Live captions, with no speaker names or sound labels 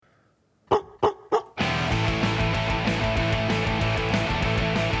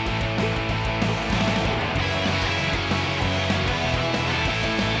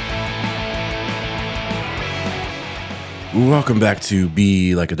Welcome back to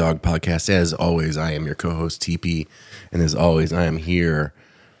Be Like a Dog podcast. As always, I am your co-host TP, and as always, I am here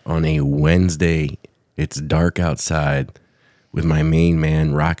on a Wednesday. It's dark outside with my main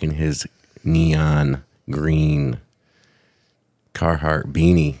man rocking his neon green Carhartt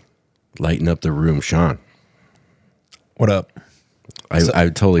beanie, lighting up the room. Sean, what up? I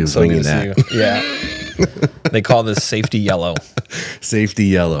totally was winging that. Yeah, they call this safety yellow. Safety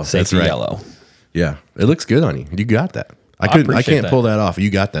yellow. Safety That's right. yellow. Yeah, it looks good on you. You got that. I can't pull that off. You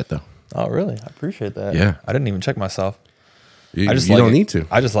got that though. Oh, really? I appreciate that. Yeah. I didn't even check myself. You I just don't like need to.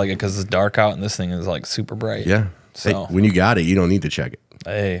 I just like it because it's dark out and this thing is like super bright. Yeah. So Hey, when you got it, you don't need to check it.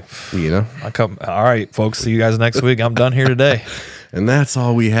 hey, You know? all right, folks. See you guys next week. I'm done here today. And that's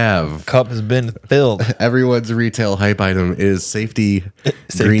all we have. Cup has been filled. Everyone's retail hype item is safety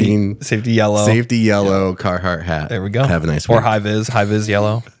green, safety yellow. safety yellow Carhartt hat. There we go. Have a nice or week. high vis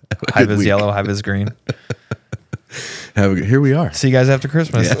yellow, high vis week. yellow, high vis green. Here we are. See you guys after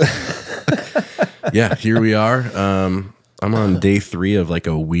Christmas. Yeah, here we are. I'm on day 3 of like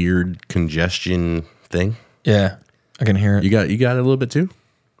a weird congestion thing. Yeah, I can hear it. You got it a little bit too?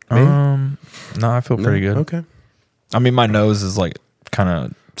 Maybe? No, I feel pretty good. Okay. I mean, my nose is like kind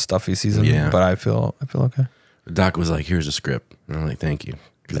of stuffy season, Yeah. but I feel okay. The doc was like, "Here's a script," and I'm like, "Thank you,"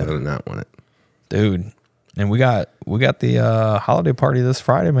 because I did not want it. Dude. And we got the holiday party this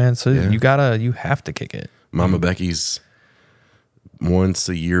Friday, man. So Yeah. you have to kick it. Mama Becky's once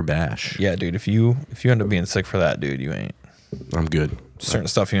a year bash. Yeah, dude. If you end up being sick for that, dude, you ain't I'm good. certain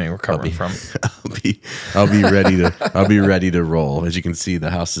stuff you ain't recovering from. I'll be ready to roll. As you can see,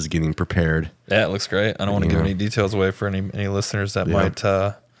 the house is getting prepared. Yeah, it looks great. I don't want to give any details away for any listeners that might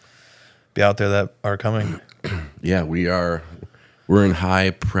be out there that are coming. Yeah, we're in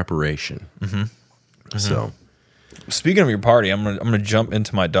high preparation. So Speaking of your party, I'm gonna jump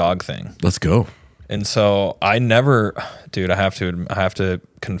into my dog thing. let's go. And so I have to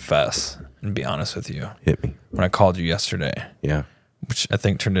confess and be honest with you. Hit me. When I called you yesterday, Yeah, which I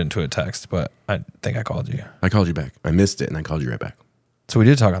think turned into a text, but I think I called you. I called you back. I missed it, and I called you right back. So we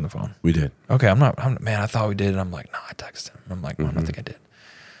did talk on the phone. We did. Okay, man, I thought we did. And I'm like, no, I texted him. I'm like, no, I don't think I did.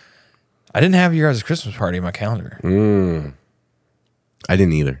 I didn't have your guys' Christmas party in my calendar. I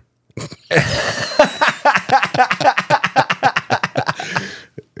didn't either.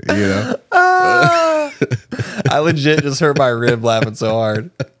 You know, I legit just hurt my rib laughing so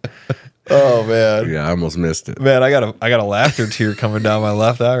hard. Oh man. yeah, I almost missed it. Man, I got a laughter tear coming down my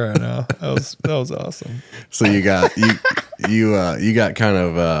left eye right now. That was awesome. So you got you got kind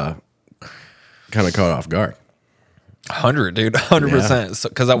of caught off guard. 100, dude, 100%. So,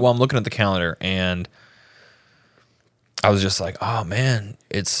 because I'm looking at the calendar and I was just like, oh man,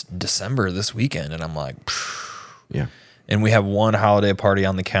 it's December this weekend, and I'm like, Yeah. and we have one holiday party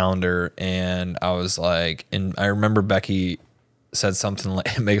on the calendar, and I was like, and I remember Becky said something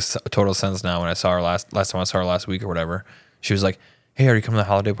like, it makes total sense now when I saw her last time I saw her last week or whatever. She was like, hey, are you coming to the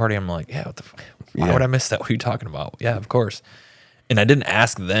holiday party? I'm like, yeah, why would I miss that? What are you talking about? Yeah, of course. And I didn't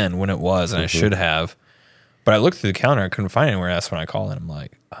ask then when it was, and I should have. But I looked through the calendar, I couldn't find anywhere. That's when I called, and I'm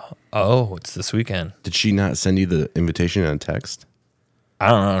like, oh, it's this weekend. Did she not send you the invitation on text? I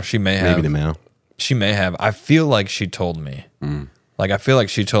don't know. She may have. Maybe the mail. She may have. I feel like she told me. Like, I feel like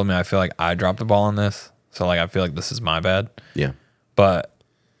she told me. I feel like I dropped the ball on this. So, like, I feel like this is my bad. Yeah. But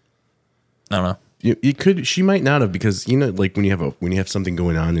I don't know. You could. She might not have, because you know, like when you have something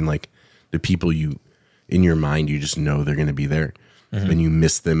going on, and like the people you in your mind, you just know they're going to be there, and you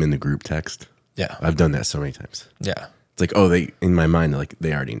miss them in the group text. Yeah. I've done that so many times. Yeah. It's like, oh, they in my mind, like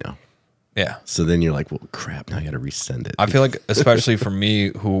they already know. Yeah. So then you're like, well, crap. Now I got to resend it. I feel like, especially for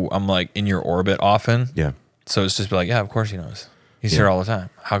me, who I'm like in your orbit often. Yeah. So it's just be like, yeah, of course he knows. He's here all the time.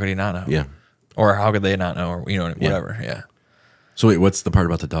 How could he not know? Yeah. Or how could they not know? Or, whatever. Yeah. So wait, what's the part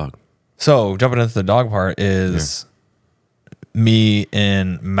about the dog? So jumping into the dog part is me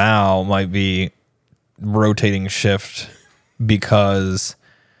and Mao might be rotating shift because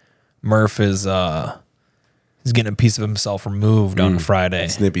Murph is he's getting a piece of himself removed on Friday.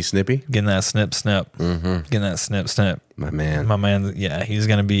 Snippy. Getting that snip. Getting that snip. My man. My man, yeah, he's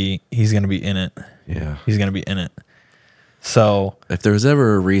gonna be in it. Yeah. He's gonna be in it. So If there was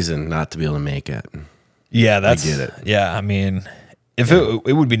ever a reason not to be able to make it, yeah, that's get it. Yeah, I mean, if it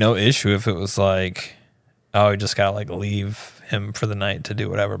would be no issue if it was like, oh, you just gotta like leave him for the night to do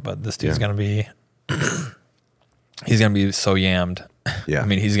whatever. But this dude's gonna be, he's gonna be so yammed. Yeah. I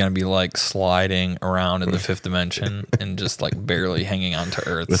mean, he's gonna be like sliding around in the fifth dimension and just like barely hanging on to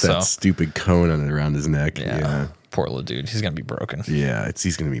Earth. with that stupid cone on it around his neck. yeah, poor little dude. He's gonna be broken. Yeah.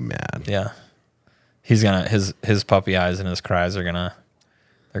 He's gonna be mad. Yeah, he's gonna his puppy eyes and his cries are gonna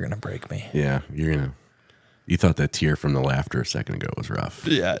break me. Yeah. You thought that tear from the laughter a second ago was rough.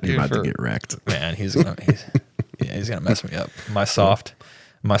 Yeah, You're about to get wrecked. Man, he's gonna mess me up. My soft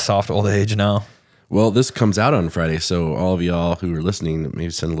old age now. Well, this comes out on Friday, so all of y'all who are listening, maybe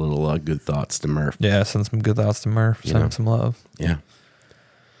send a little good thoughts to Murph. Yeah, send some good thoughts to Murph. Send him some love. Yeah.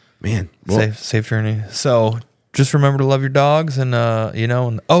 Man. Well, Safe journey. So just remember to love your dogs, and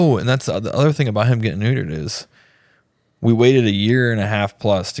and that's the other thing about him getting neutered is we waited 1.5 years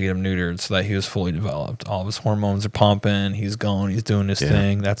plus to get him neutered so that he was fully developed. All of his hormones are pumping. He's going. He's doing his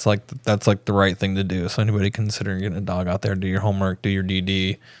thing. That's like the right thing to do. So anybody considering getting a dog out there, do your homework, do your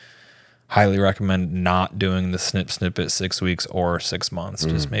DD. Highly recommend not doing the snip at 6 weeks or 6 months.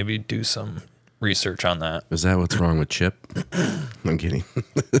 Just maybe do some research on that. is that what's wrong with Chip? I'm kidding.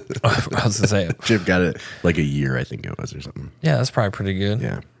 I was gonna say it. Chip got it like 1 year, I think it was, or something. Yeah, that's probably pretty good.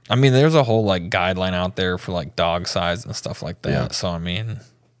 Yeah. I mean, there's a whole like guideline out there for like dog size and stuff like that. Yeah. So I mean,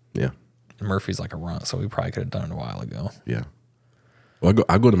 Yeah. Murphy's like a runt, so we probably could have done it a while ago. Yeah. Well,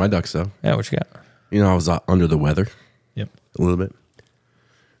 I'll go to my ducks, though. Yeah, what you got? I was under the weather Yep. a little bit.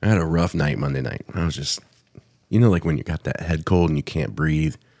 I had a rough night Monday night. I was just, like when you got that head cold and you can't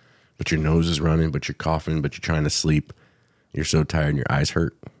breathe, but your nose is running, but you're coughing, but you're trying to sleep. You're so tired and your eyes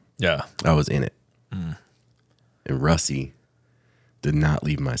hurt. Yeah. I was in it. And Russie did not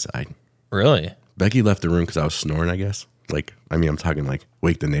leave my side. Really? Becky left the room because I was snoring, I guess. I'm talking like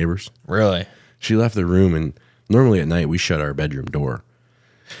wake the neighbors. Really? She left the room, and normally at night we shut our bedroom door.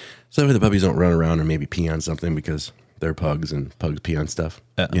 So that way the puppies don't run around or maybe pee on something because they're pugs and pugs pee on stuff.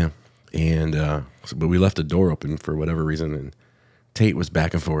 Yeah. And, but we left the door open for whatever reason, and Tate was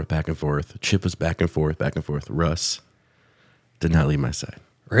back and forth, back and forth. Chip was back and forth, back and forth. Russ did not leave my side.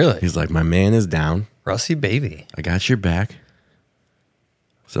 Really? He's like, my man is down. Russie baby. I got your back.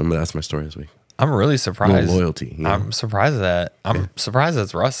 So that's my story this week. I'm really surprised. Little loyalty. I'm surprised that surprised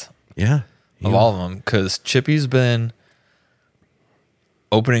that's Russ Yeah. of all of them, because Chippy's been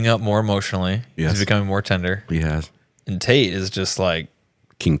opening up more emotionally. Yes. He's becoming more tender. He has. And Tate is just like,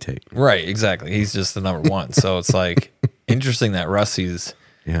 King Tate. right, exactly. He's just the number one. So it's like interesting that Russie's.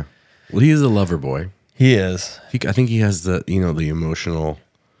 Yeah. Well, he is a lover boy. He is. I think he has the emotional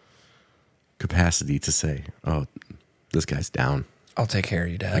capacity to say, "Oh, this guy's down. I'll take care of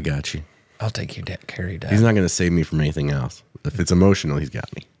you, Dad. I got you." I'll take care of you, Dad. He's not going to save me from anything else. If it's emotional, he's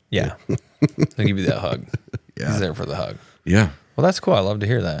got me. Yeah. He'll give you that hug. Yeah. He's there for the hug. Yeah. Well, that's cool. I love to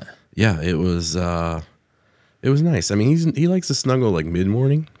hear that. Yeah. It was nice. I mean, he likes to snuggle like mid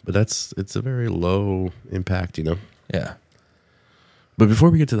morning, but it's a very low impact, Yeah. But before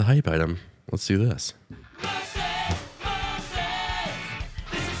we get to the hype item, let's do this.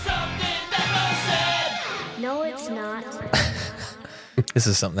 No, it's not. This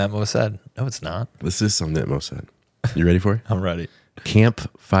is something that Mo said. No, it's not. This is something that Mo said. You ready for it? I'm ready.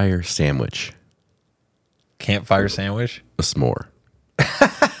 Campfire sandwich. Campfire sandwich? A s'more.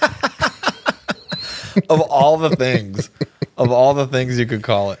 Of all the things. Of all the things you could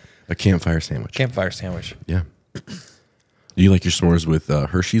call it. A campfire sandwich. Campfire sandwich. Yeah. Do you like your s'mores with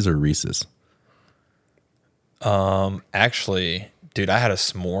Hershey's or Reese's? Actually, dude, I had a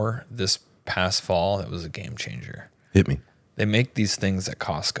s'more this past fall that was a game changer. Hit me. They make these things at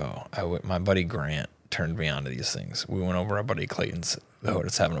Costco. My buddy Grant turned me on to these things. We went over our buddy Clayton's hood.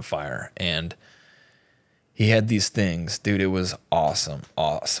 It's having a fire. And he had these things. Dude, it was awesome.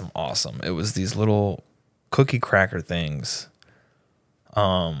 Awesome. Awesome. It was these little cookie cracker things.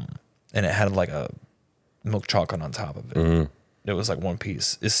 And it had like a milk chocolate on top of it. Mm-hmm. It was like one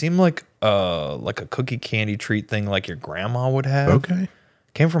piece. It seemed like a cookie candy treat thing like your grandma would have. Okay.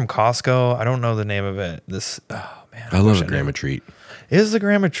 Came from Costco. I don't know the name of it. Oh man, I love wish a knew. grandma treat. It is the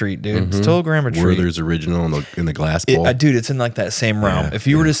grandma treat, dude. It's still a grandma treat. Werther's original in the glass bowl. Dude, it's in like that same realm. Yeah, If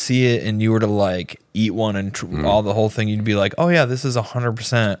you were to see it and you were to like eat one and all the whole thing, you'd be like, oh yeah, this is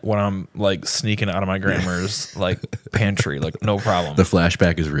 100% what I'm like sneaking out of my grandma's like pantry. Like no problem. The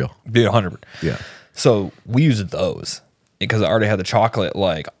flashback is real. Dude, 100%. Yeah. So we used those because I already had the chocolate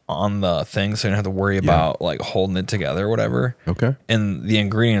like on the thing, so you don't have to worry about like holding it together or whatever. Okay. And the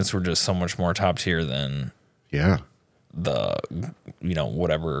ingredients were just so much more top tier than Yeah. the,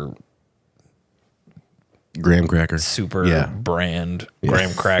 whatever Graham cracker. super brand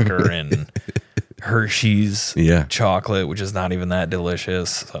graham cracker and Hershey's chocolate, which is not even that delicious.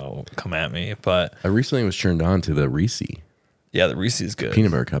 So come at me. But I recently was turned on to the Reese yeah, the Reese's is good.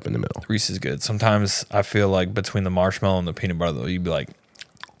 peanut butter cup in the middle. Reese's is good. Sometimes I feel like between the marshmallow and the peanut butter, though, you'd be like,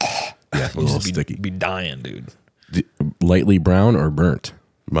 Yeah, a you little just sticky. be dying, dude. Lightly brown or burnt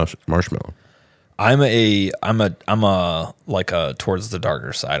marshmallow. I'm a like a towards the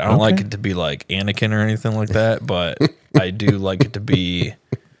darker side. I don't like it to be like Anakin or anything like that, but I do like it to be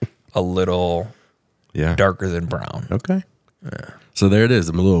a little Yeah. darker than brown. Okay. So there it is.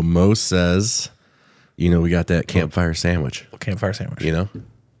 A little Mo says, we got that campfire sandwich, Campfire sandwich. you know?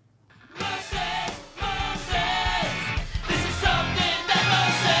 Moses, this is something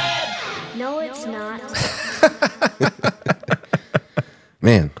that Moses. No, it's not.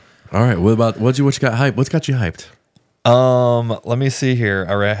 Man. All right. What you got hyped? What's got you hyped? Let me see here.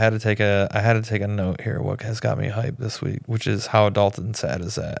 All right, I had to take a note here. What has got me hyped this week? Which is how adult and sad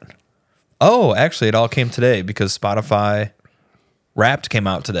is that? Oh, actually, it all came today because Spotify Wrapped came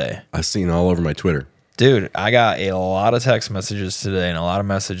out today. I've seen all over my Twitter. Dude, I got a lot of text messages today and a lot of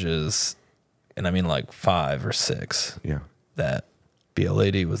messages, and I mean like 5 or 6 Yeah. that Be a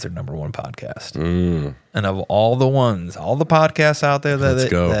Lady was their number one podcast. And of all the ones, all the podcasts out there Let's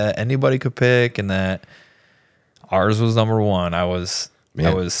go. that anybody could pick, and that ours was number one. I was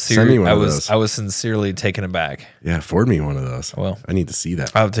send me one of those. I was sincerely taken aback. Yeah. Forward me one of those. Well, I need to see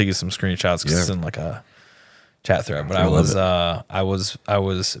that. I'll take you some screenshots because Yeah. it's in like a chat thread. But I love I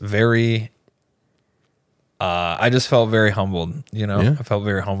was very. I just felt very humbled. Yeah. I felt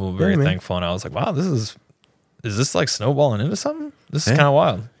very humbled, very man. thankful, and I was like, "Wow, is this like snowballing into something? This is Yeah. kind of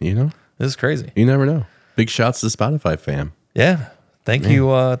wild. You This is crazy." never know. Big shouts to Spotify fam. Yeah. Thank you,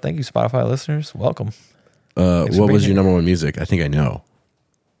 Spotify listeners. Welcome. What for was being your number one music? I think I know.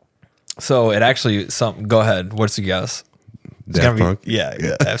 So it actually go ahead. What's your guess? It's Daft gonna be- Punk.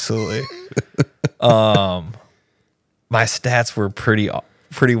 Yeah, absolutely. My stats were pretty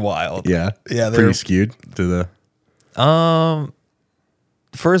wild. Yeah. Yeah, Pretty they're- skewed to the.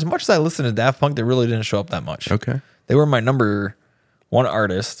 For as much as I listened to Daft Punk, they really didn't show up that much. Okay. They were my number 1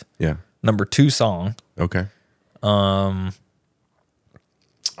 artist, Yeah. number 2 song. Okay. I'm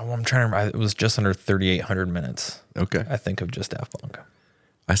trying to remember. It was just under 3,800 minutes, Okay. I think, of just Daft Punk.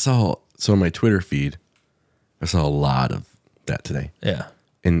 I saw on my Twitter feed, I saw a lot of that today. Yeah.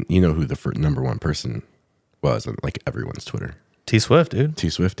 And you know who the number one person was on like everyone's Twitter? T Swift, dude. T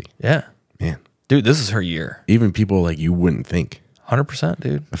Swifty. Yeah. Man. Dude, this is her year. Even people like you wouldn't think. 100%,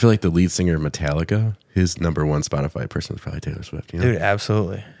 dude. I feel like the lead singer of Metallica, his number one Spotify person was probably Taylor Swift. You know? Dude,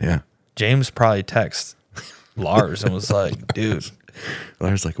 absolutely. Yeah. James probably texted Lars and was like, dude,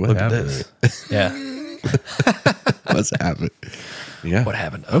 I was like, what look at happened? this. Yeah. What's happened? Yeah. What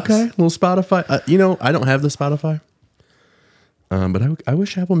happened to Okay. us? Little Spotify. I don't have the Spotify. But I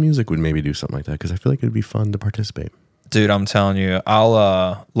wish Apple Music would maybe do something like that because I feel like it'd be fun to participate. Dude, I'm telling you,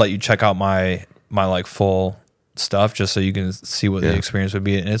 I'll let you check out my like full stuff just so you can see what Yeah. the experience would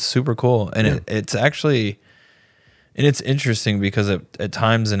be. And it's super cool. And it's actually, and it's interesting because at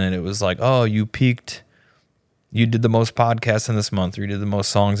times in it was like, oh, you peaked. You did the most podcasts in this month, or you did the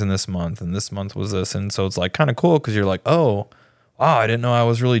most songs in this month, and this month was this. And so it's like kind of cool because you're like, oh, wow, I didn't know I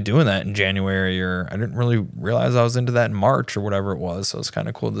was really doing that in January, or I didn't really realize I was into that in March or whatever it was. So it's kind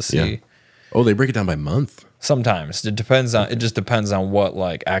of cool to see. Yeah. Oh, they break it down by month. Sometimes it just depends on what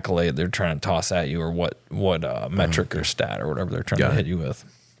like accolade they're trying to toss at you, or what metric or stat or whatever they're trying Got to it. hit you with.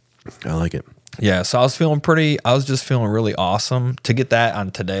 I like it. Yeah, so I was just feeling really awesome to get that on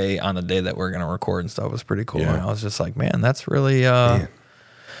the day that we're gonna record and stuff was pretty cool. Yeah. And I was just like, man, that's really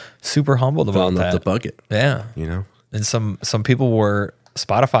super humbled about Filling up that. the bucket, Yeah, you know? and some people were.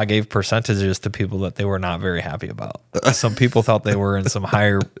 Spotify gave percentages to people that they were not very happy about. Some people thought they were in some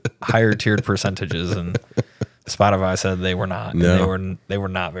higher tiered percentages, and Spotify said they were not. No. And they were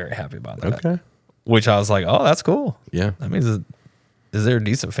not very happy about that. Okay. Which I was like, oh, that's cool. Yeah. That means is there a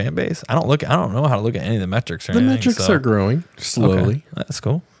decent fan base? I don't know how to look at any of the metrics or The anything. metrics so- are growing slowly, Okay, that's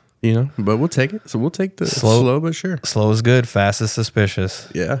cool. you know, but we'll take it. So we'll take the slow but sure. Slow is good. Fast is suspicious.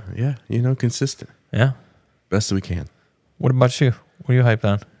 Yeah. Yeah. You know, consistent. Yeah. Best we can. What about you? What are you hyped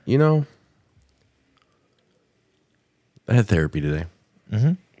on? You know, I had therapy today.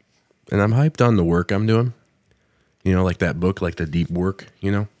 Mm-hmm. And I'm hyped on the work I'm doing. You know, like that book, like the deep work,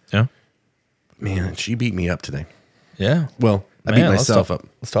 you know? Yeah. Man, she beat me up today. Yeah. Well, I Man, beat myself up.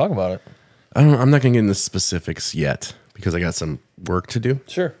 Let's talk about it. I'm not going to get into specifics yet because I got some work to do.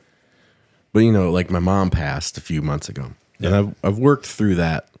 Sure. But, you know, like my mom passed a few months ago. Yeah. And I've worked through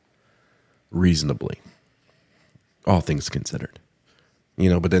that reasonably, all things considered. You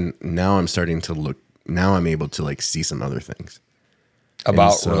know, but then now I'm starting to look, now I'm able to like see some other things.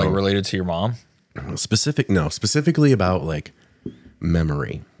 About so- like related to your mom? Specifically about like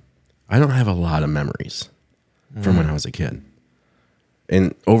memory. I don't have a lot of memories from when I was a kid.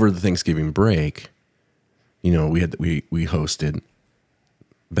 And over the Thanksgiving break, you know, we hosted.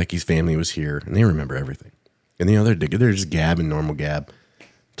 Becky's family was here, and they remember everything. And you know, they're just gabbing, normal gab,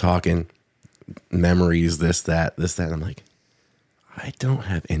 talking memories, this, that. And I'm like, I don't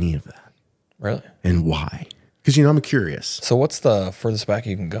have any of that. Really? And why? Because you know, I'm curious. So what's the furthest back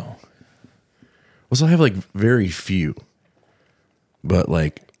you can go? Well, so I have like very few, but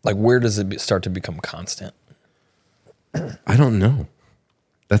like Like, where does it start to become constant? I don't know.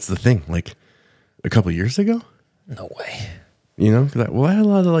 That's the thing. Like a couple of years ago, No way. you know, 'cause I had a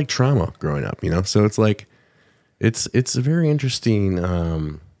lot of like trauma growing up, you know, so it's like it's a very interesting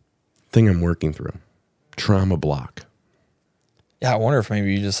thing I'm working through. Trauma block. Yeah, I wonder if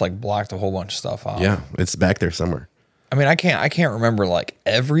maybe you just like blocked a whole bunch of stuff out. Yeah, it's back there somewhere. I mean, I can't remember like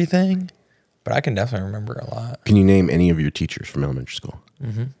everything, but I can definitely remember a lot. Can you name any of your teachers from elementary school?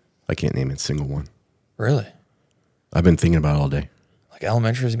 Mm-hmm. I can't name a single one. Really? I've been thinking about it all day. Like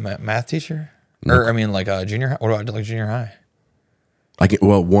elementary math teacher? Or I mean, like junior high. What about like junior high?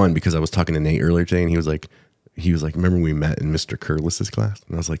 One, because I was talking to Nate earlier today, and he was like, remember we met in Mr. Curlis's class?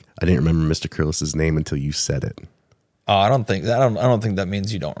 And I was like, I didn't remember Mr. Curlis's name until you said it. Oh, I don't think that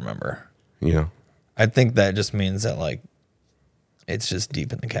means you don't remember. You know? I think that just means that like it's just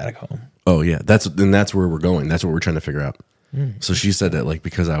deep in the catacomb. Oh yeah, that's where we're going. That's what we're trying to figure out. So she said that like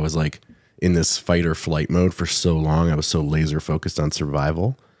because I was like in this fight or flight mode for so long, I was so laser focused on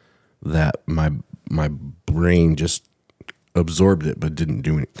survival that my brain just absorbed it but didn't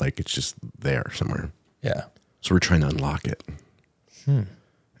do it. Like it's just there somewhere. Yeah. So we're trying to unlock it.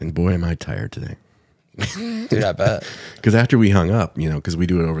 And boy, am I tired today. Dude, I bet. Because after we hung up, you know, because we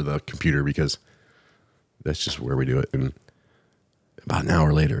do it over the computer because that's just where we do it. And about an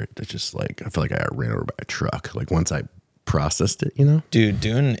hour later, it's just like, I feel like I got ran over by a truck. Like once I processed it, you know? Dude,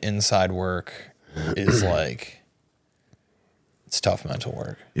 doing inside work is like, it's tough mental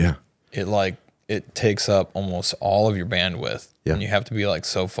work. Yeah. It takes up almost all of your bandwidth. Yeah. And you have to be like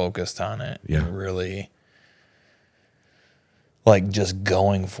so focused on it. Yeah. And really like just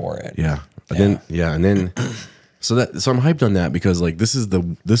going for it. Yeah. And then so I'm hyped on that because like this is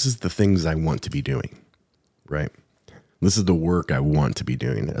the things I want to be doing. Right? This is the work I want to be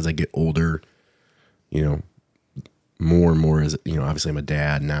doing as I get older, you know, more and more as, you know, obviously I'm a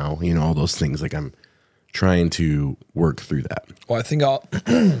dad now, you know, all those things. Like I'm trying to work through that. Well, I think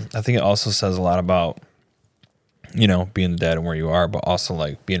it also says a lot about, you know, being a dad and where you are, but also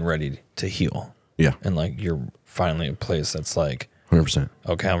like being ready to heal. Yeah. And like you're finally in a place that's like, 100%.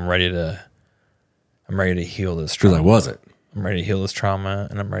 okay, I'm ready to heal this Because trauma. I wasn't. I'm ready to heal this trauma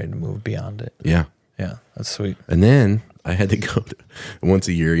and I'm ready to move beyond it. Yeah. Yeah, that's sweet. And then I had to go once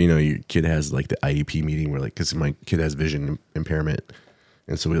a year, you know, your kid has like the IEP meeting where like, because my kid has vision impairment.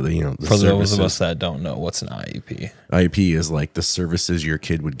 And so, you know, For those of us that don't know, what's an IEP? IEP is like the services your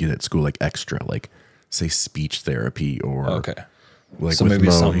kid would get at school, like extra, like say speech therapy or Okay. like So with maybe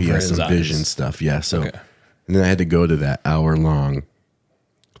Mo, something he for has his some vision eyes. stuff. Yeah. So, Okay. and then I had to go to that hour-long,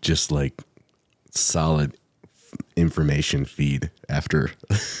 just like solid information feed after.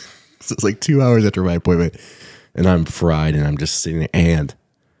 So it's like 2 hours after my appointment, and I'm fried, and I'm just sitting there. And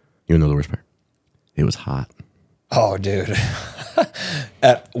you know the worst part? It was hot Oh, dude.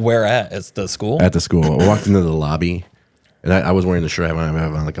 Where at? It's the school? at the school. I walked into the lobby, and I was wearing the shirt. I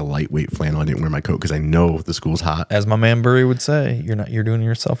have on like a lightweight flannel. I didn't wear my coat because I know the school's hot. As my man Burry would say, you're doing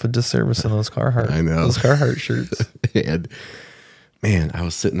yourself a disservice in those Carhartt. I know. Those Carhartt shirts. And man, I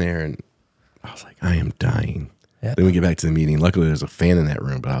was sitting there, and I was like, I am dying. Yeah. Then we get back to the meeting. Luckily, there's a fan in that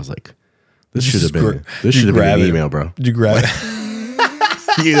room, but I was like, this You should have just been gra- this you should have been grab an it. email, bro. Did you grab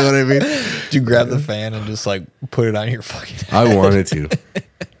You know what I mean? Did you grab the fan and just like put it on your fucking head? I wanted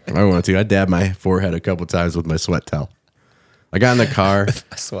to. I dabbed my forehead a couple times with my sweat towel. I got in the car.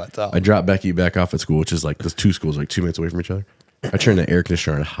 I sweat out. I dropped Becky back off at school, which is like the two schools like 2 minutes away from each other. I turned the air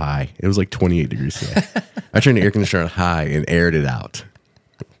conditioner on high. It was like 28 degrees today. I turned the air conditioner on high and aired it out.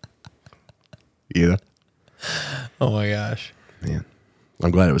 You know? Oh my gosh. Man, I'm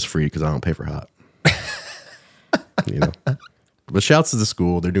glad it was free because I don't pay for hot. You know? But shouts to the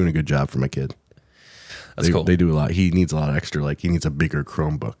school. They're doing a good job for my kid. That's cool. They do a lot. He needs a lot of extra. Like he needs a bigger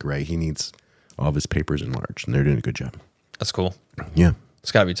Chromebook, right? He needs all of his papers enlarged, and they're doing a good job. That's cool. Yeah.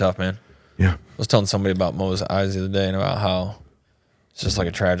 It's got to be tough, man. Yeah. I was telling somebody about Mo's eyes the other day and about how it's just like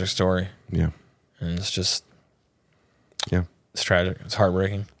a tragic story. Yeah. And it's just, Yeah. it's tragic. It's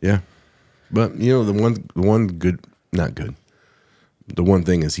heartbreaking. Yeah. But you know, the one good, not good. The one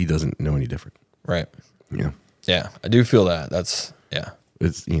thing is he doesn't know any different. Right. Yeah. Yeah. I do feel that. That's, yeah.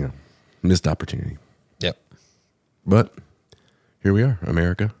 It's, you know, missed opportunity. Yep. But here we are,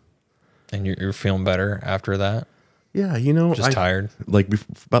 America. And you're feeling better after that? Yeah, you know, Just tired? Like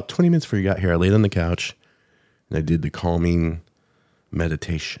about 20 minutes before you got here, I laid on the couch and I did the calming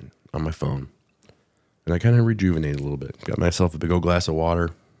meditation on my phone. And I kind of rejuvenated a little bit. Got myself a big old glass of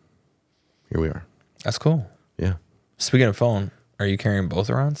water. Here we are. That's cool. Yeah. Speaking of phone, are you carrying both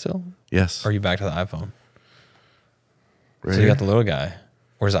around still? Yes. Or are you back to the iPhone? Right So you got here. the little guy.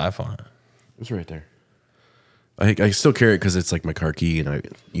 Where's the iPhone at? It's right there. I still carry it because it's like my car key, and I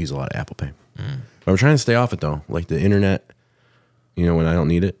use a lot of Apple Pay. But I'm trying to stay off it though. Like the internet, when I don't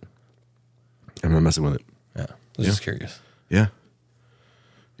need it, I'm not messing with it. Yeah. I was just curious. Yeah.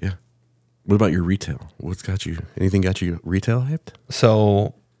 Yeah. What about your retail? What's got you? Anything got you retail hyped?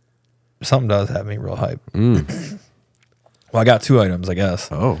 So something does have me real hype. Well, I got 2 items, I guess.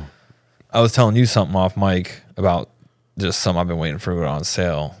 Oh. I was telling you something off mic about just something I've been waiting for on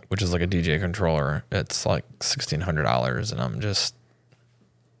sale, which is like a DJ controller. It's like $1,600, and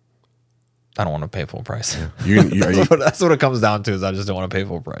I don't want to pay full price. That's what it comes down to. Is I just don't want to pay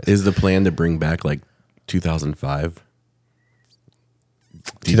full price. Is the plan to bring back like 2005?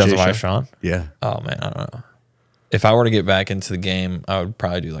 2005 Sean? Yeah. Oh man, I don't know. If I were to get back into the game, I would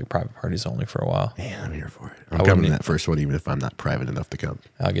probably do like private parties only for a while. Man, I'm here for it. I'm coming to that first one, even if I'm not private enough to come.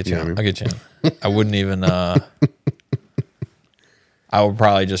 I'll get you. I'll get you in. I wouldn't even. I would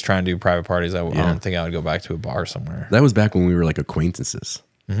probably just try and do private parties. I don't think I would go back to a bar somewhere. That was back when we were like acquaintances.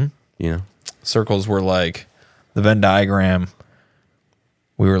 Circles were like the Venn diagram.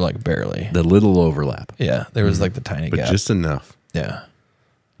 We were like barely. The little overlap. Yeah, there was like the tiny But gap. just enough. Yeah.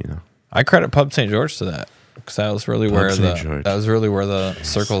 I credit Pub St. George to that, because that was really where the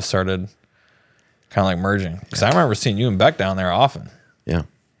circles started kind of like merging. Because I remember seeing you and Beck down there often. Yeah.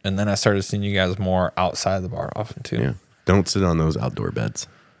 And then I started seeing you guys more outside the bar often too. Yeah. Don't sit on those outdoor beds.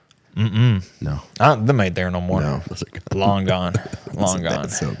 No. Them ain't there no more. No. Those are Long gone. Long gone.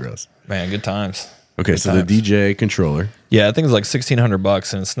 That's so gross. Man, good times. Okay, so the DJ controller. Yeah, I think it's like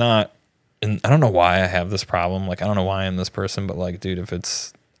 $1,600, and it's not. And I don't know why I have this problem. Like, I don't know why I'm this person, but like, dude,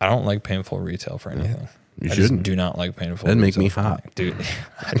 I don't like painful retail for anything. You I shouldn't. Just do not like painful. That'd make retail me for hot, anything. Dude.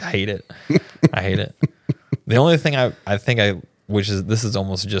 I hate it. I hate it. The only thing I think this is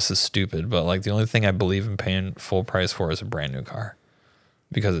almost just as stupid, but like the only thing I believe in paying full price for is a brand new car,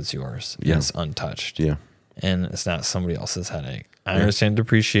 because it's yours. Yeah. And it's untouched. Yeah. And it's not somebody else's headache. I understand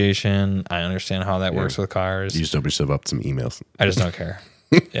depreciation. I understand how that works with cars. You just open yourself up some emails. I just don't care.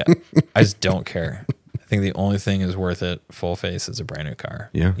 Yeah. I just don't care. I think the only thing is worth it, full face, is a brand new car.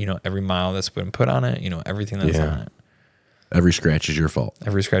 Yeah. Every mile that's been put on it, everything that's on it. Every scratch is your fault.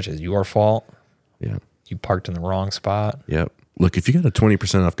 Every scratch is your fault. Yeah. You parked in the wrong spot. Yep. Look, if you got a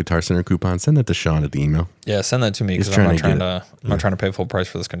 20% off Guitar Center coupon, send that to Sean at the email. Yeah, send that to me, because I'm not trying to pay full price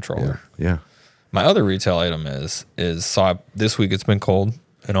for this controller. Yeah. My other retail item is this week it's been cold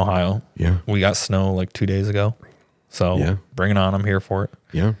in Ohio. Yeah. We got snow like 2 days ago. So bring it on. I'm here for it.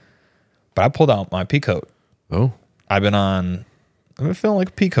 Yeah. But I pulled out my peacoat. Oh. I've been feeling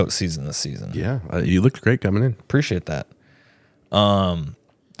like peacoat season this season. Yeah. You looked great coming in. Appreciate that. The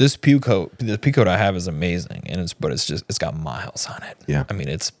peacoat I have is amazing, and it's got miles on it. Yeah. I mean,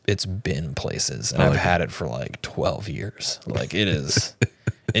 it's been places, and I've had it for like 12 years. Like, it is,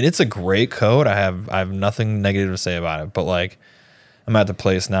 and it's a great coat. I have nothing negative to say about it, but like, I'm at the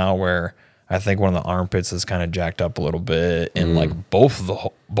place now where I think one of the armpits is kind of jacked up a little bit, and like both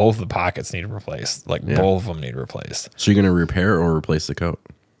the pockets need replaced. Like both of them need replaced. So you're gonna repair or replace the coat?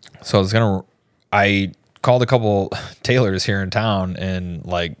 So I called a couple tailors here in town, and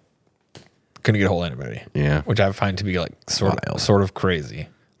like couldn't get a hold of anybody. Yeah. Which I find to be like sort of crazy.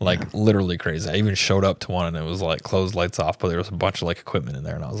 Like literally crazy. I even showed up to one, and it was like closed, lights off, but there was a bunch of like equipment in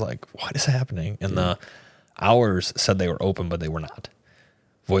there, and I was like, what is happening? And the hours said they were open, but they were not.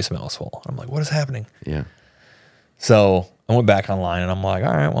 Voicemail was full. I'm like, what is happening? Yeah. So I went back online, and I'm like,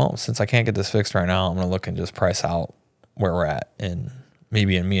 all right, well, since I can't get this fixed right now, I'm going to look and just price out where we're at. And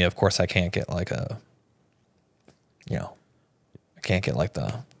maybe in me, of course, I can't get like I can't get like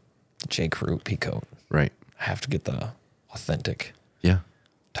the J. Crew peacoat. Right. I have to get the authentic Yeah.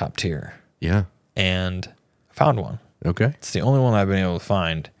 top tier. Yeah. And I found one. Okay. It's the only one I've been able to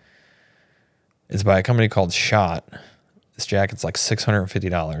find. It's by a company called Shot. This jacket's like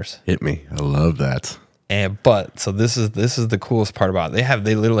 $650. Hit me. I love that. So this is the coolest part about it.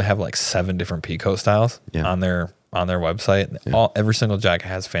 They literally have like 7 different peacoat styles on their website. Yeah. Every single jacket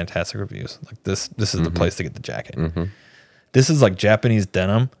has fantastic reviews. Like this is the place to get the jacket. Mm-hmm. This is like Japanese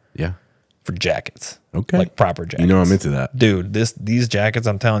denim. Yeah. For jackets. Okay. Like proper jackets. You know I'm into that. Dude, these jackets,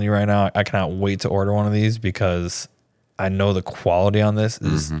 I'm telling you right now, I cannot wait to order one of these, because I know the quality on this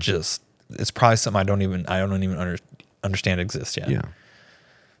is just, it's probably something I don't even understand exists yet. Yeah.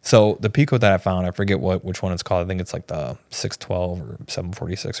 So the peacoat that I found, I forget which one it's called. I think it's like the 612 or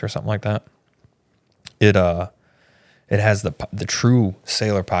 746 or something like that. It has the true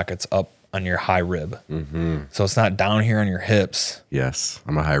sailor pockets up on your high rib. Mm-hmm. So it's not down here on your hips. Yes.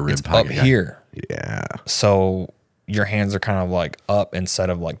 I'm a high rib It's up here. Yeah. So your hands are kind of like up instead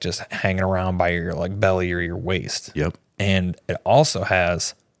of like just hanging around by your like belly or your waist. Yep. And it also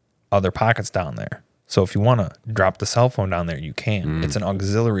has other pockets down there. So if you want to drop the cell phone down there, you can. It's an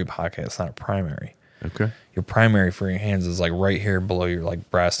auxiliary pocket. It's not a primary. Okay. Your primary for your hands is like right here below your like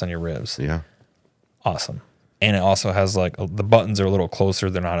breast on your ribs. Yeah. Awesome. And it also has like the buttons are a little closer.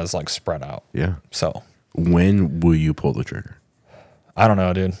 They're not as like spread out. Yeah. So When will you pull the trigger? I don't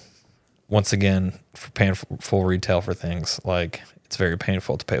know, dude. Once again, for paying full retail for things, like it's very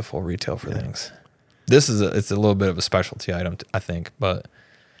painful to pay full retail for things. This is it's a little bit of a specialty item, I think, but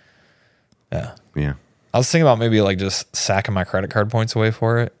yeah. Yeah. I was thinking about maybe like just sacking my credit card points away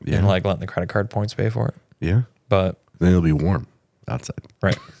for it Yeah. and like letting the credit card points pay for it. Yeah. But Then it'll be warm outside.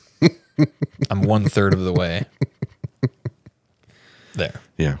 right, I'm 1/3 of the way there.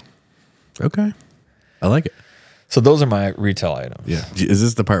 Yeah. Okay. I like it. So those are my retail items. Yeah. Is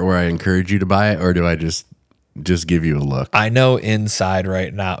this the part where I encourage you to buy it, or do I just give you a look? I know inside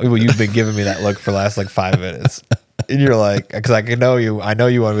right now. Well, you've been giving me that look for the last like 5 minutes. And you're like, because I know you want to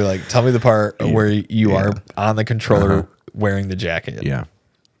be like, tell me the part where you are on the controller wearing the jacket. Yeah.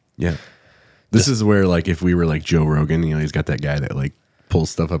 Yeah. This is where, like, if we were like Joe Rogan, you know, he's got that guy that like pulls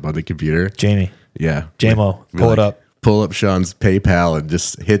stuff up on the computer. Jamie, Yeah. JMO, Be pull like, it up. Pull up Sean's PayPal and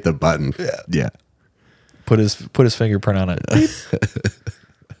just hit the button. Yeah. Put his fingerprint on it.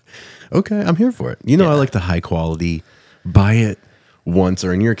 Okay. I'm here for it. You know, I like the high quality. Buy it once,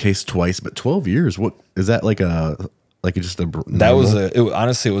 or in your case, twice, but 12 years. What is that like just a That was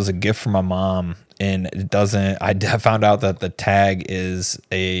honestly, it was a gift from my mom, and it doesn't. I found out that the tag it's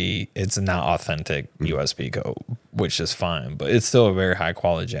not authentic USB code, which is fine, but it's still a very high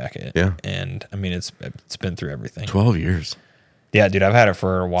quality jacket. Yeah. And I mean, it's been through everything. 12 years. Yeah, dude, I've had it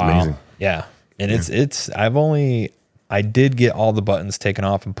for a while. amazing. Yeah, and I did get all the buttons taken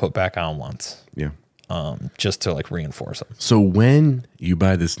off and put back on once, Yeah. just to like reinforce them. So when you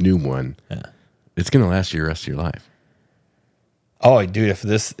buy this new one, Yeah. it's going to last you the rest of your life. Oh, dude,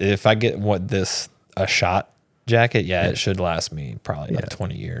 if I get a shot jacket, it should last me probably like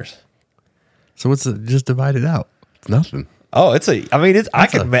 20 years. So just divide it out. It's nothing. Oh, I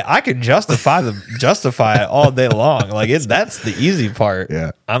could justify it all day long. Like that's the easy part.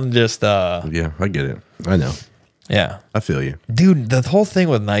 Yeah. I'm just Yeah, I get it. I know. yeah. I feel you. Dude, the whole thing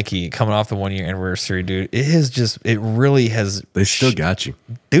with Nike coming off the 1 year anniversary, dude, it really has. They still got you.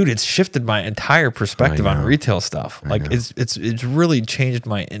 Dude, it's shifted my entire perspective I on know. retail stuff. Like know. it's really changed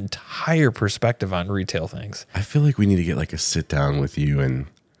my entire perspective on retail things. I feel like we need to get like a sit down with you and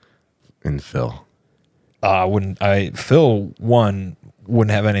Phil. Phil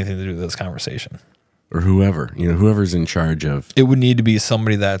wouldn't have anything to do with this conversation. Or whoever's in charge of. It would need to be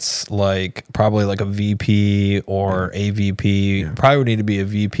somebody that's like probably like a VP or a VP. Yeah. Probably would need to be a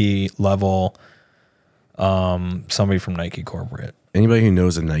VP level. Somebody from Nike corporate. Anybody who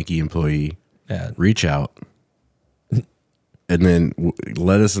knows a Nike employee, Yeah. reach out. And then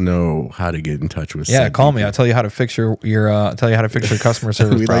let us know how to get in touch with. Yeah, said call me. people. I'll tell you how to fix your customer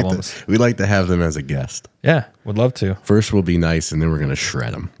service problems. We like to have them as a guest. Yeah, would love to. First, we'll be nice, and then we're gonna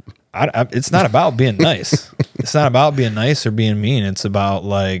shred them. It's not about being nice. It's not about being nice or being mean. It's about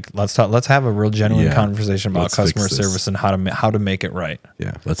like let's have a real genuine Yeah. conversation about Let's fix customer this. service and how to make it right.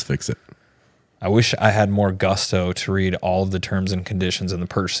 Yeah, let's fix it. I wish I had more gusto to read all of the terms and conditions in the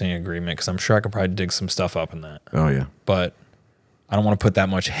purchasing agreement, because I'm sure I could probably dig some stuff up in that. Oh yeah, But I don't want to put that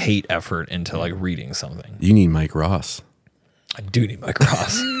much hate effort into like reading something. you need Mike Ross. I do need Mike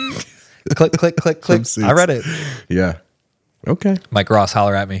Ross. Click, click, click, click. Some I read it. Yeah. Okay. Mike Ross,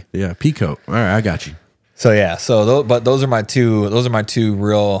 holler at me. Yeah. Peacoat. All right, I got you. So yeah, but those are my two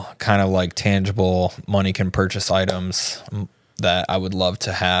real kind of like tangible money can purchase items that I would love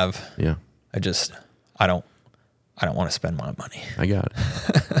to have. Yeah. I don't want to spend my money. I got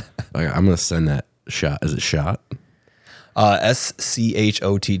it. I'm gonna send that shot. Is it shot?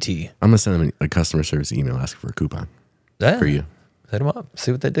 SCHOTT. I'm gonna send them a customer service email asking for a coupon Yeah. for you. Hit them up.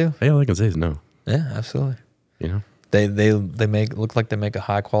 See what they do. Hey, all I can say is no. Yeah, absolutely. You know, They look like they make a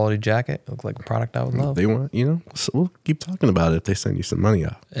high quality jacket. Look like a product I would love. they want. So we'll keep talking about it if they send you some money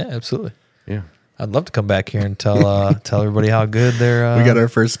off. Yeah, absolutely. Yeah. I'd love to come back here and tell everybody how good they're. We got our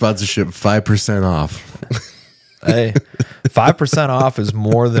first sponsorship, 5% off. Hey, 5% off is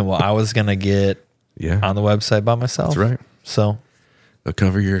more than what I was gonna get Yeah. on the website by myself. That's right. So They'll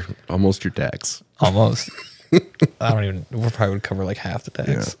cover almost your tax. almost. I don't even. We probably would cover like half the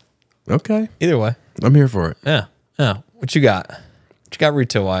tax. Okay. Either way. I'm here for it. Yeah. Yeah. What you got? What you got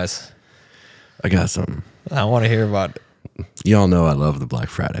retail wise? I got something. I want to hear about it. Y'all know I love the Black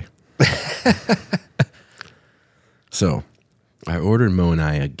Friday. So I ordered Mo and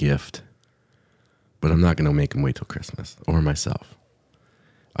I a gift, but I'm not going to make him wait till Christmas or myself.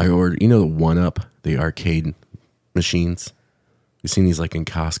 I ordered, the 1UP, the arcade machines You've seen these like in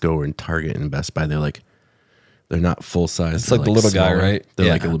Costco or in Target and Best Buy. They're not full size. It's like the little guy, smaller. right? They're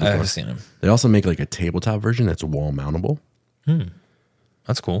Yeah, like a little bit. I've seen them. They also make like a tabletop version that's wall mountable.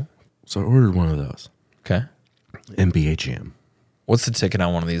 That's cool. So I ordered one of those. Okay. NBA Jam. What's the ticket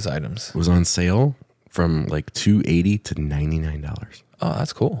on one of these items? It was on sale from like $280 to $99. Oh,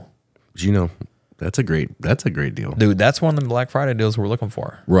 that's cool. But you know, that's a great deal. Dude, that's one of the Black Friday deals we're looking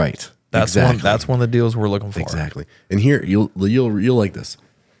for. Right. That's one of the deals we're looking for. Exactly. And here you'll like this.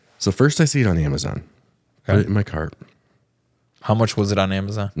 So first I see it on Amazon. Put it in my cart. How much was it on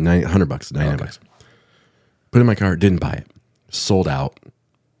Amazon? $100, $99. Put it in my cart, didn't buy it. Sold out.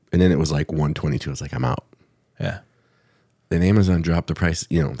 And then it was like $122. I was like, I'm out. Yeah. Then Amazon dropped the price,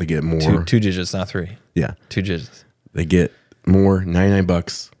 you know, they get more. Two digits, not three. Yeah. 2 digits. They get more,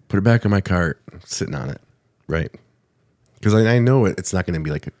 $99. Put it back in my cart, sitting on it. Right. Because I know it's not going to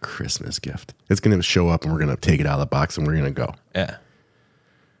be like a Christmas gift. It's going to show up and we're going to take it out of the box and we're going to go. Yeah.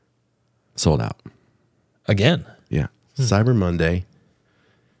 Sold out. Again. Yeah. Cyber Monday.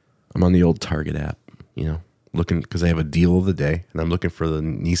 I'm on the old Target app, you know, looking because I have a deal of the day and I'm looking for the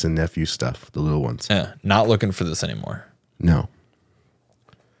niece and nephew stuff, the little ones. Yeah. Not looking for this anymore. No.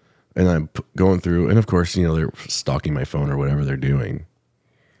 And I'm going through, and of course, you know, they're stalking my phone or whatever they're doing.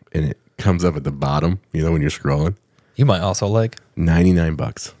 And it comes up at the bottom, you know, when you're scrolling, You might also like.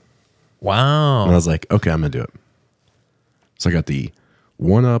 $99. Wow. And I was like, okay, I'm going to do it. So I got the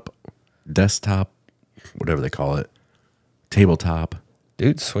 1UP desktop, whatever they call it, tabletop,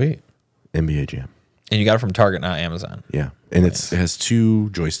 Dude, sweet. NBA Jam. And you got it from Target, not Amazon. Yeah. And it has 2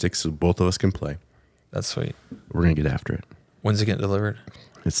 joysticks, so both of us can play. That's sweet. We're going to get after it. When's it getting delivered?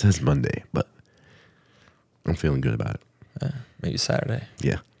 It says Monday, but I'm feeling good about it. Maybe Saturday.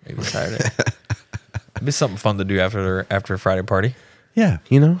 Yeah. Maybe Saturday. It'd be something fun to do after a Friday party. Yeah.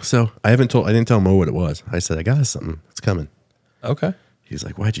 You know, so I didn't tell Mo what it was. I said, I got something. It's coming. Okay. He's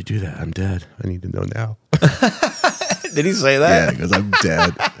like, why'd you do that? I'm dead. I need to know now. Did he say Yeah, that? because I'm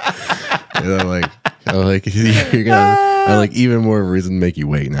dead. And I'm like, you're gonna. I'm like, even more reason to make you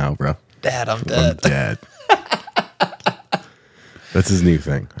wait now, bro. Dad, I'm I'm dead. dead. That's his new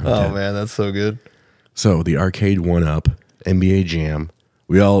thing. I'm Oh dead. man, that's so good. So the arcade 1UP, NBA Jam.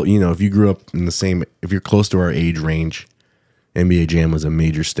 We all, you know, if you grew up in the same, if you're close to our age range, NBA Jam was a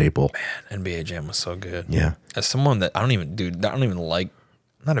major staple. Man, NBA Jam was so good. Yeah. As someone that I don't even like,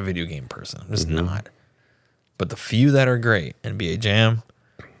 I'm not a video game person. I'm just not. But the few that are great, NBA Jam,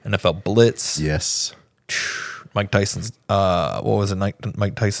 NFL Blitz, Yes. Mike Tyson's, what was it?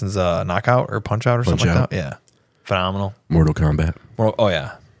 Mike Tyson's knockout or punch out or something Punch like Out. that? Yeah. Phenomenal. Mortal Kombat. Oh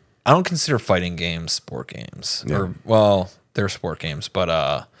yeah. I don't consider fighting games sport games. Yeah. Or well, they're sport games,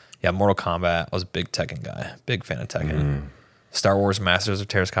 but yeah, Mortal Kombat. I was a big Tekken guy. Big fan of Tekken. Star Wars Masters of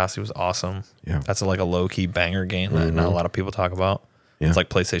Terrascasi was awesome. Yeah. That's like a low key banger game that not a lot of people talk about. Yeah. It's like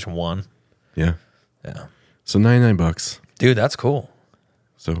PlayStation 1. Yeah. Yeah. So $99. Dude, that's cool.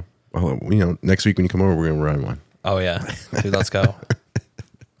 So, well, you know, next week when you come over, we're gonna run one. Oh yeah. Dude, let's go.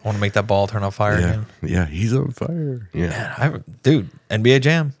 I want to make that ball turn on fire Yeah. again. Yeah. He's on fire. Yeah. Dude, NBA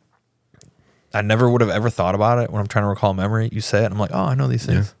Jam. I never would have ever thought about it when I'm trying to recall memory. You say it, and I'm like, oh, I know these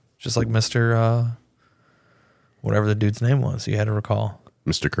things. Yeah. Just like Mr. Whatever the dude's name was, you had to recall.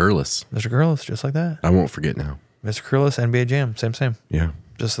 Mr. Curlis. Mr. Curlis, just like that. I won't forget now. Mr. Curlis, NBA Jam, same. Yeah.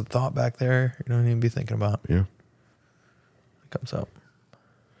 Just a thought back there you don't even be thinking about. Yeah. It comes up.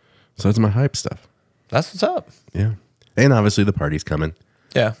 So that's my hype stuff. That's what's up. Yeah. And obviously the party's coming.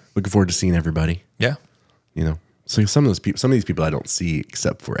 Yeah. Looking forward to seeing everybody. Yeah. You know. So some of these people I don't see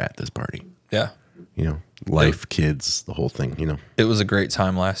except for at this party. Yeah. You know, life, kids, the whole thing, you know. It was a great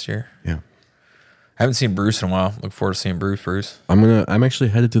time last year. Yeah. I haven't seen Bruce in a while. Look forward to seeing Bruce. I'm actually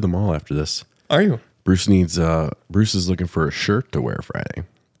headed to the mall after this. Are you? Bruce is looking for a shirt to wear Friday.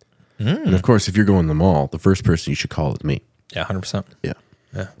 And of course, if you're going to the mall, the first person you should call is me. Yeah, 100%. Yeah.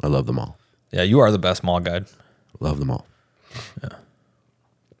 Yeah. I love the mall. Yeah, you are the best mall guide. Love the mall. Yeah.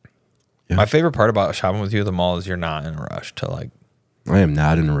 My favorite part about shopping with you at the mall is you're not in a rush to like I am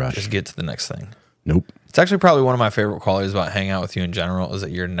not in a rush. just get to the next thing. Nope. It's actually probably one of my favorite qualities about hanging out with you in general is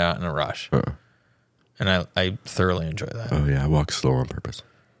that you're not in a rush. And I thoroughly enjoy that. Oh yeah, I walk slow on purpose.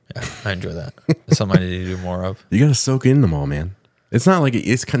 Yeah, I enjoy that. It's something I need to do more of. You got to soak in the mall, man. It's not like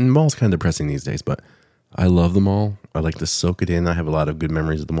the mall's kind of depressing these days, but I love the mall. I like to soak it in. I have a lot of good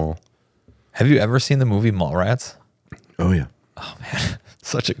memories of the mall. Have you ever seen the movie Mallrats? Oh yeah, Oh man,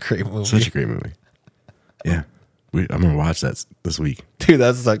 such a great movie. such a great movie. Yeah, I'm gonna watch that this week. Dude,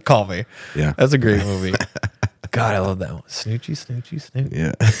 that's like call me. Yeah. That's a great movie. God, I love that one. Snoochie, Snoochie, Snoochie.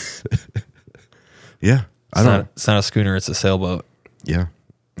 Yeah, yeah. It's not a schooner, it's a sailboat. Yeah.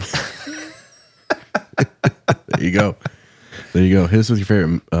 There you go. There you go. Hit us with your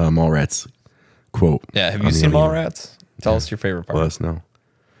favorite Mallrats quote. Yeah, have on you the seen email. Mallrats? Tell us your favorite part. Let us know.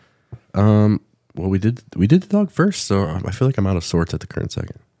 Well, we did the dog first, so I feel like I'm out of sorts at the current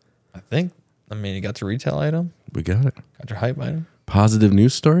second. I mean, you got your retail item, We got it. got your hype item. Positive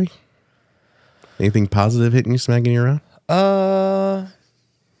news story? Anything positive hitting you, smacking you around?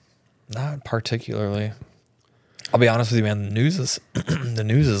 Not particularly. I'll be honest with you, man. The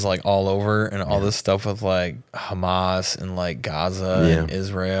news is like all over, and all this stuff with like Hamas and like Gaza Yeah. and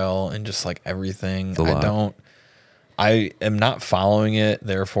Israel and just like everything. a lot. I am not following it,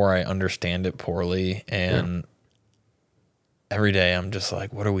 therefore I understand it poorly. And every day I'm just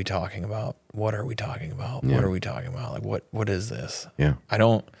like, what are we talking about? What are we talking about? Yeah. What are we talking about? Like what is this? Yeah. I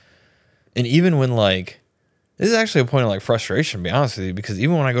don't. And even when like, this is actually a point of like frustration, to be honest with you, because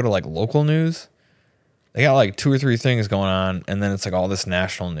even when I go to like local news, they got like 2 or 3 things going on, and then it's like all this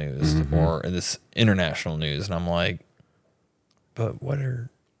national news or this international news, and I'm like, but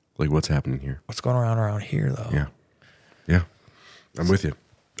Like, what's happening here? what's going on around here though? Yeah. Yeah. I'm with you.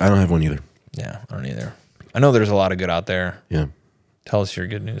 I don't have one either. Yeah, I don't either. I know there's a lot of good out there. Yeah. Tell us your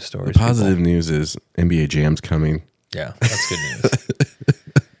good news stories. The positive people. news is NBA Jam's coming. Yeah, that's good news.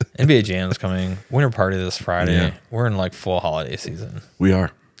 NBA Jam's coming. Winter party this Friday. Yeah. We're in like full holiday season. We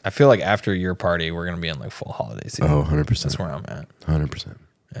are. I feel like after your party, we're going to be in like full holiday season. Oh, 100%. That's where I'm at. 100%.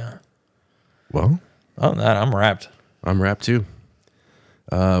 Yeah. Well, Other than that, I'm wrapped. I'm wrapped too.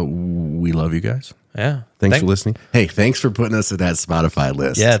 We love you guys. Yeah. Thanks for listening. Hey, thanks for putting us at that Spotify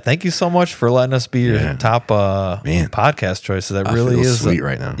list. Yeah. Thank you so much for letting us be your Yeah. top Man. podcast choices. That I really feel is sweet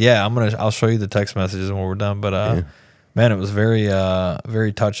right now. Yeah. I'll show you the text messages when we're done. But man, it was very,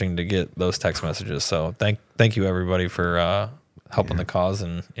 very touching to get those text messages. So thank you everybody for helping the cause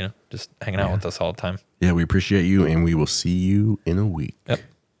and, just hanging out with us all the time. Yeah, we appreciate you, and we will see you in a week. Yep.